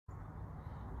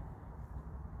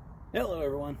Hello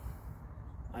everyone.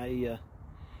 I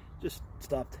just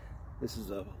stopped. This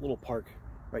is a little park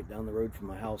right down the road from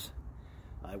my house.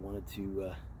 I wanted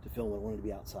to film. I wanted to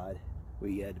be outside.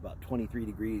 We had about 23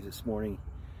 degrees this morning,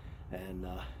 and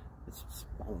it's,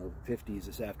 I don't know, 50s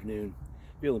this afternoon.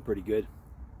 Feeling pretty good.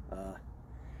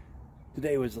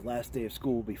 Today was the last day of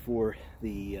school before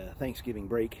the Thanksgiving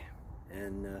break,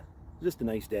 and just a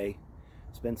nice day.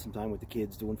 Spent some time with the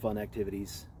kids doing fun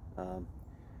activities.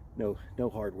 No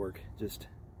hard work, just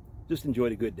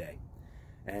enjoyed a good day.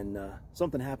 And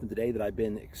something happened today that I've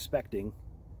been expecting.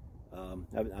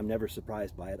 I'm never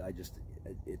surprised by it.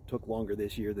 It took longer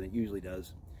this year than it usually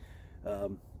does.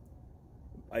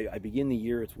 I begin the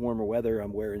year, it's warmer weather,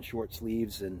 I'm wearing short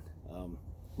sleeves, and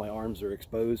my arms are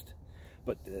exposed.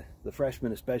 But the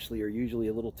freshmen especially are usually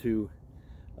a little too,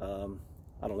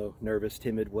 I don't know, nervous,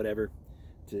 timid, whatever,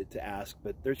 to ask.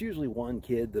 But there's usually one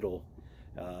kid that'll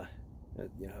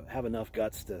have enough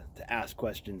guts to ask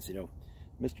questions.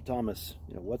 Mr. Thomas,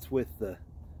 what's with the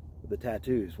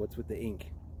tattoos? What's with the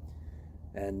ink?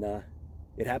 And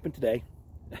it happened today,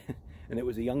 and it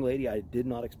was a young lady I did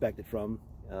not expect it from.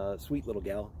 Sweet little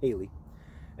gal, Haley.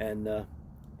 And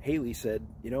Haley said,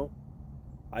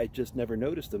 I just never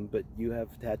noticed them, but you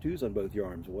have tattoos on both your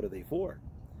arms. What are they for?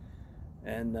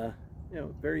 And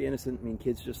very innocent. I mean,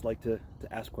 kids just like to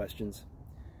ask questions.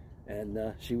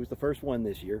 And she was the first one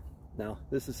this year. Now,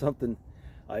 this is something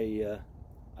I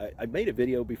made a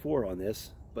video before on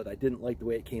this, but I didn't like the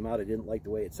way it came out. I didn't like the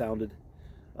way it sounded.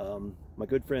 My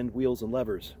good friend Wheels and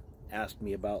Levers asked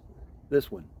me about this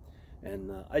one,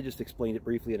 and I just explained it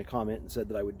briefly in a comment and said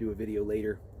that I would do a video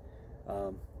later.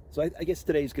 So I guess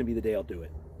today's going to be the day I'll do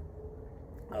it.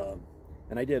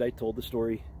 And I did. I told the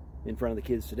story in front of the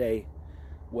kids today,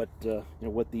 what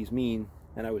these mean,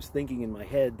 and I was thinking in my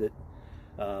head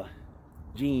that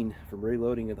Gene from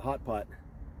Reloading of the Hot Pot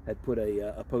had put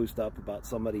a post up about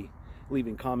somebody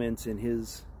leaving comments in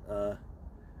his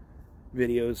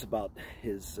videos about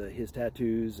his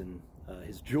tattoos and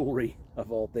his jewelry,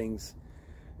 of all things.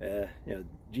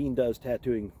 Gene does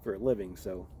tattooing for a living,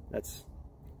 so I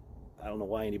don't know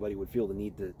why anybody would feel the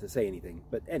need to say anything.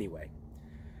 But anyway,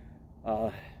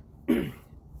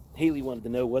 Haley wanted to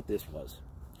know what this was,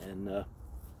 and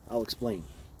I'll explain.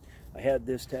 I had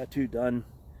this tattoo done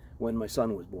when my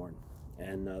son was born,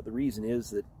 and the reason is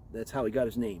that that's how he got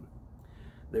his name.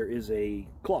 There is a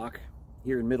clock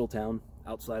here in Middletown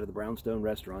outside of the Brownstone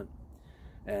restaurant,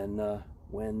 and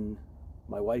when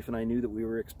my wife and I knew that we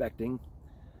were expecting,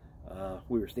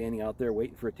 we were standing out there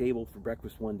waiting for a table for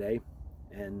breakfast one day,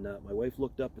 and my wife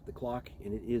looked up at the clock,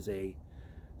 and it is a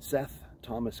Seth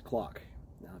Thomas clock.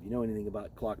 Now, if you know anything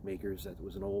about clock makers, that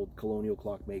was an old colonial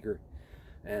clock maker,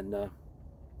 and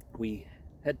we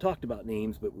had talked about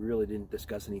names, but we really didn't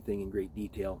discuss anything in great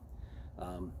detail.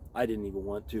 I didn't even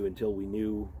want to until we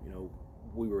knew,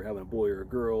 we were having a boy or a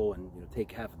girl, and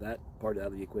take half of that part out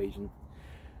of the equation.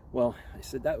 Well, I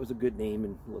said that was a good name,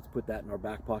 and let's put that in our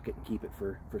back pocket and keep it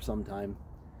for some time.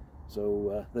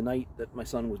 So the night that my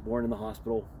son was born in the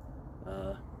hospital,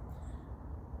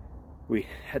 we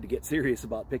had to get serious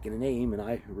about picking a name, and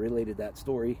I related that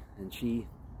story, and she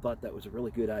thought that was a really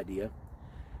good idea.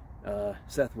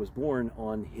 Seth was born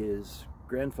on his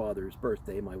grandfather's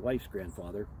birthday, my wife's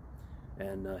grandfather,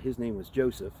 and his name was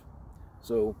Joseph.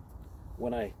 So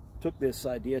when I took this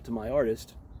idea to my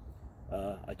artist,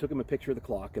 I took him a picture of the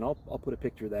clock, and I'll put a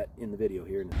picture of that in the video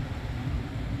here.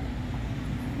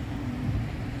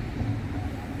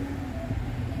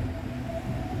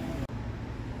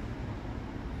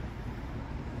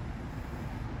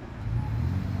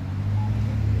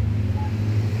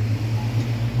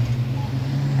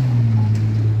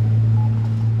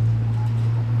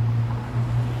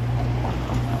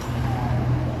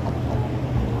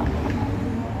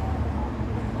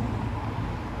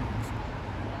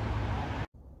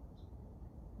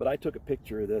 But I took a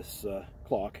picture of this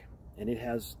clock, and it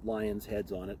has lions'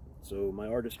 heads on it. So my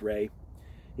artist Ray,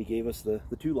 he gave us the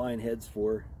two lion heads,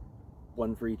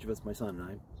 one for each of us, my son and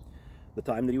I. The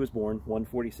time that he was born,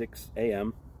 1:46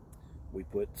 a.m. We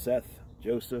put Seth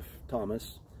Joseph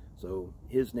Thomas. So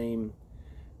his name,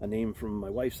 a name from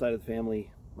my wife's side of the family,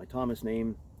 my Thomas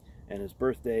name, and his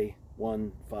birthday,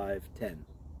 1/5/10.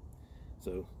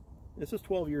 So this is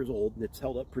 12 years old, and it's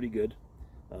held up pretty good.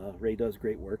 Ray does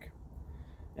great work.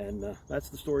 And that's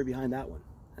the story behind that one.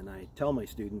 And I tell my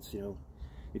students,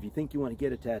 if you think you want to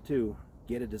get a tattoo,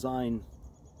 get a design,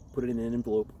 put it in an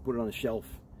envelope, put it on a shelf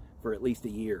for at least a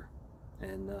year,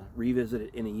 and revisit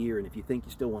it in a year. And if you think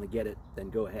you still want to get it, then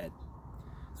go ahead.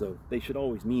 So they should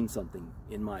always mean something,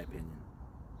 in my opinion.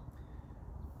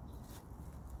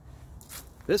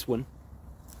 This one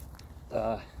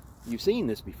you've seen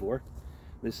this before.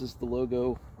 This is the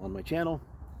logo on my channel.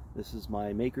 This is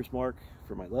my maker's mark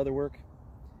for my leather work.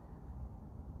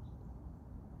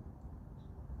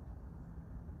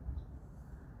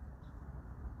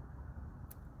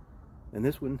 And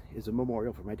this one is a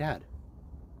memorial for my dad.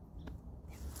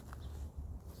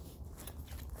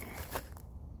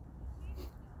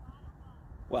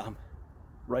 Well, I'm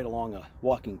right along a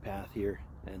walking path here,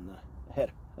 and I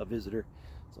had a visitor,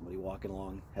 somebody walking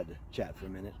along, had to chat for a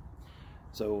minute.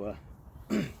 So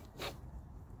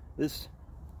this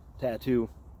tattoo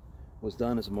was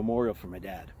done as a memorial for my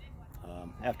dad.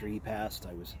 After he passed,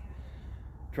 I was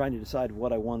trying to decide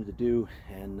what I wanted to do,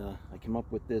 and I came up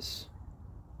with this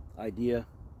idea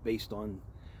based on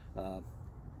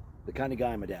the kind of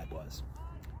guy my dad was.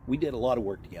 We did a lot of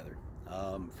work together,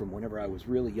 from whenever I was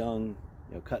really young,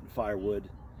 you know, cutting firewood,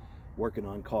 working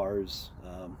on cars.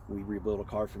 We rebuilt a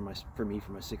car for me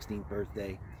for my 16th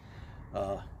birthday,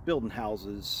 building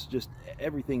houses, just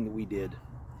everything that we did.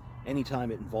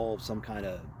 Anytime it involved some kind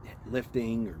of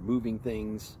lifting or moving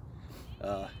things.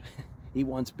 He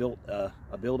once built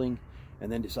a building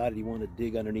and then decided he wanted to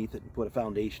dig underneath it and put a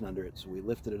foundation under it, so we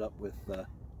lifted it up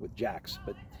with jacks.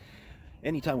 But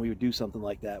anytime we would do something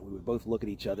like that, we would both look at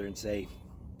each other and say,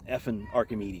 "Effing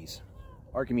Archimedes,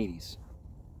 Archimedes,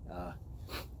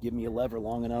 give me a lever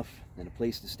long enough and a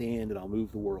place to stand and I'll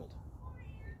move the world."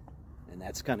 And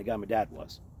that's the kind of guy my dad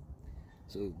was.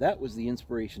 So that was the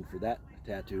inspiration for that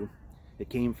tattoo. It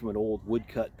came from an old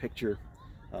woodcut picture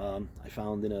I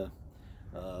found in a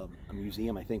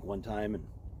museum, I think, one time, and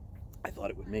I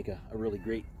thought it would make a really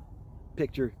great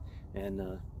picture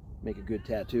and make a good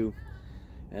tattoo.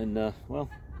 And well,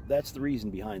 that's the reason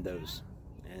behind those.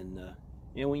 And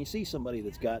you know, when you see somebody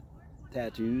that's got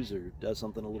tattoos or does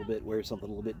something a little bit, wears something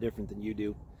a little bit different than you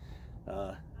do,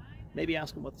 maybe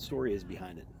ask them what the story is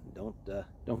behind it.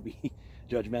 Don't be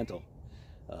judgmental.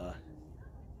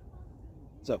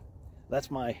 So that's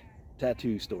my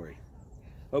tattoo story.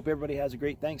 Hope everybody has a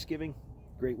great Thanksgiving,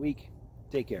 great week.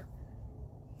 Take care.